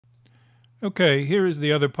Okay, here is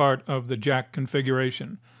the other part of the jack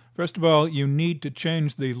configuration. First of all, you need to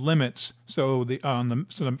change the limits for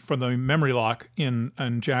the memory lock in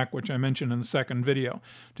jack, which I mentioned in the second video.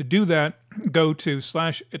 To do that, go to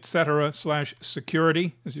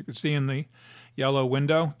 /etc/security, as you can see in the yellow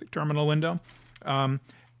window, the terminal window,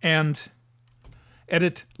 and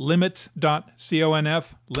edit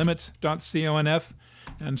limits.conf,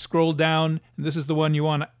 and scroll down. And this is the one you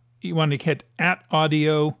want to hit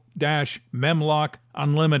 @audio-memlock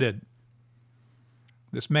unlimited.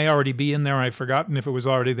 This may already be in there. I've forgotten if it was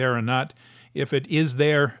already there or not. If it is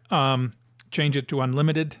there, change it to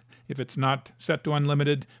unlimited. If it's not set to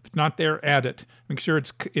unlimited, if it's not there, add it. Make sure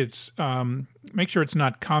it's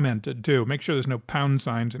not commented too. Make sure there's no pound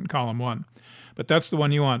signs in column 1. But that's the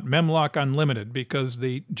one you want, Memlock Unlimited, because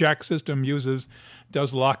the jack system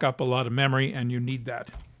does lock up a lot of memory, and you need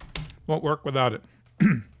that. Won't work without it.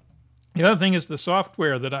 The other thing is the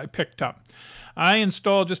software that I picked up. I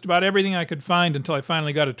installed just about everything I could find until I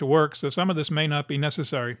finally got it to work, so some of this may not be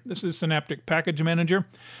necessary. This is Synaptic Package Manager,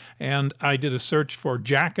 and I did a search for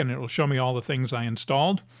jack, and it will show me all the things I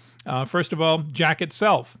installed. First of all, jack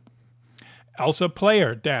itself, ELSA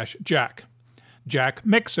Player - jack, jack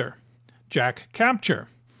Mixer, jack Capture,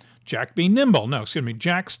 jack Be Nimble,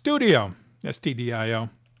 jack Studio, STDIO,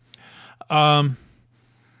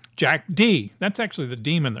 jack D, that's actually the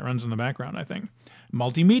daemon that runs in the background, I think,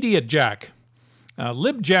 multimedia jack,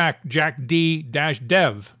 libjack jack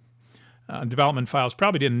D-dev, development files,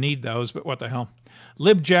 probably didn't need those, but what the hell,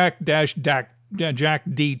 libjack jack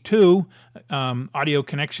D2, audio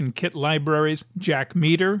connection kit libraries, jack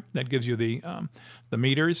meter, that gives you the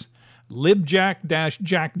meters, libjack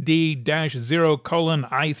jack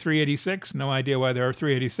D-0:I386. No idea why there are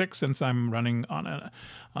 386 since I'm running on a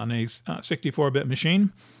 64-bit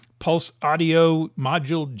machine. Pulse audio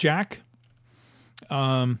module jack,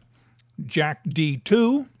 jack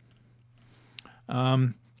D2,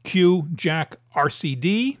 Q jack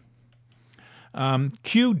RCD,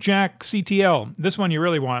 Q jack CTL. This one you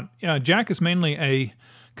really want. Jack is mainly a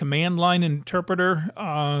command line interpreter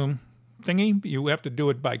thingy. You have to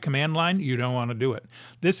do it by command line. You don't want to do it.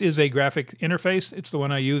 This is a graphic interface. It's the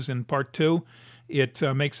one I use in part 2. It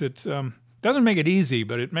makes it doesn't make it easy,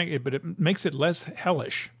 but it makes it less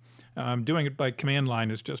hellish. Doing it by command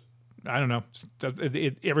line is just, I don't know.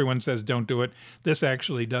 Everyone says don't do it. This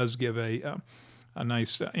actually does give a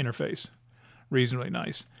nice interface, reasonably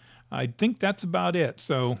nice. I think that's about it.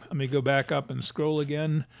 So let me go back up and scroll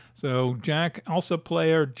again. So jack ELSA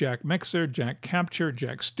Player, jack Mixer, jack Capture,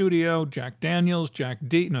 jack Studio, jack Daniels, jack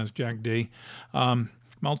D, no, it's jack D,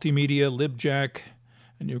 multimedia, libjack,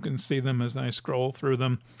 and you can see them as I scroll through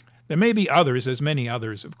them. There may be others, as many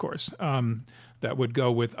others, of course, that would go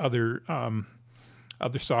with other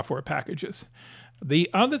software packages. The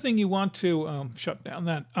other thing you want to shut down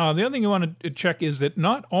that. The other thing you want to check is that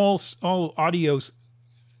not all audio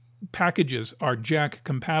packages are jack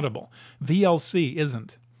compatible. VLC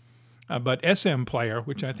isn't. But SM Player,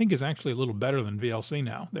 which I think is actually a little better than VLC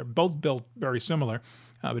now, they're both built very similar,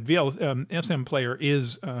 but SM Player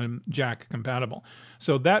is jack compatible.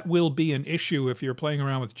 So that will be an issue if you're playing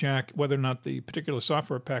around with jack, whether or not the particular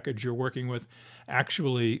software package you're working with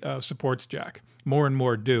actually supports jack. More and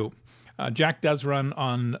more do. Jack does run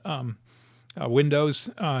on Windows,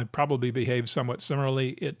 probably behaves somewhat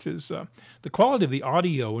similarly. It is the quality of the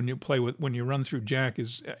audio when you run through jack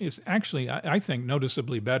is actually, I think,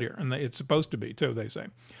 noticeably better, and it's supposed to be too, they say.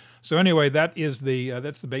 So anyway, that's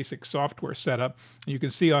the basic software setup. You can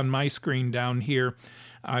see on my screen down here,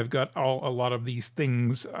 I've got a lot of these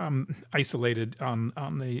things isolated on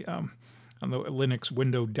the Linux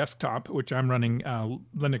Windows desktop, which I'm running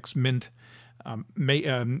Linux Mint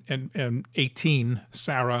 18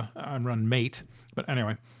 Sarah. I run Mate, but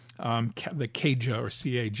anyway, the Caja or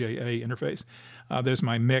CAJA interface. There's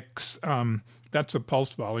my mix. That's a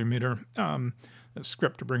pulse volume meter. A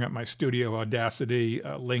script to bring up my studio, Audacity,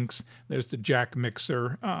 links. There's the jack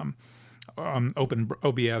mixer, Open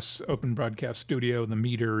OBS, Open Broadcast Studio, the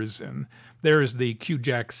meters, and there's the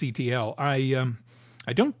QJack CTL. I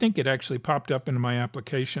don't think it actually popped up into my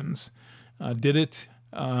applications. Did it?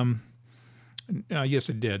 Yes,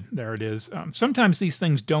 it did. There it is. Sometimes these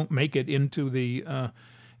things don't make it into the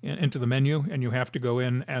menu, and you have to go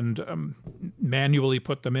in and manually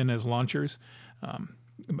put them in as launchers,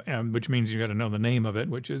 which means you got to know the name of it,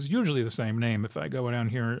 which is usually the same name. If I go down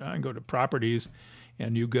here and go to Properties,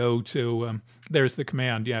 and you go to there's the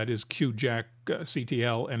command. Yeah, it is QJack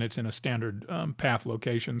CTL, and it's in a standard path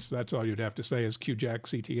location. So that's all you'd have to say is QJack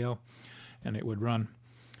CTL, and it would run.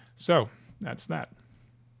 So that's that.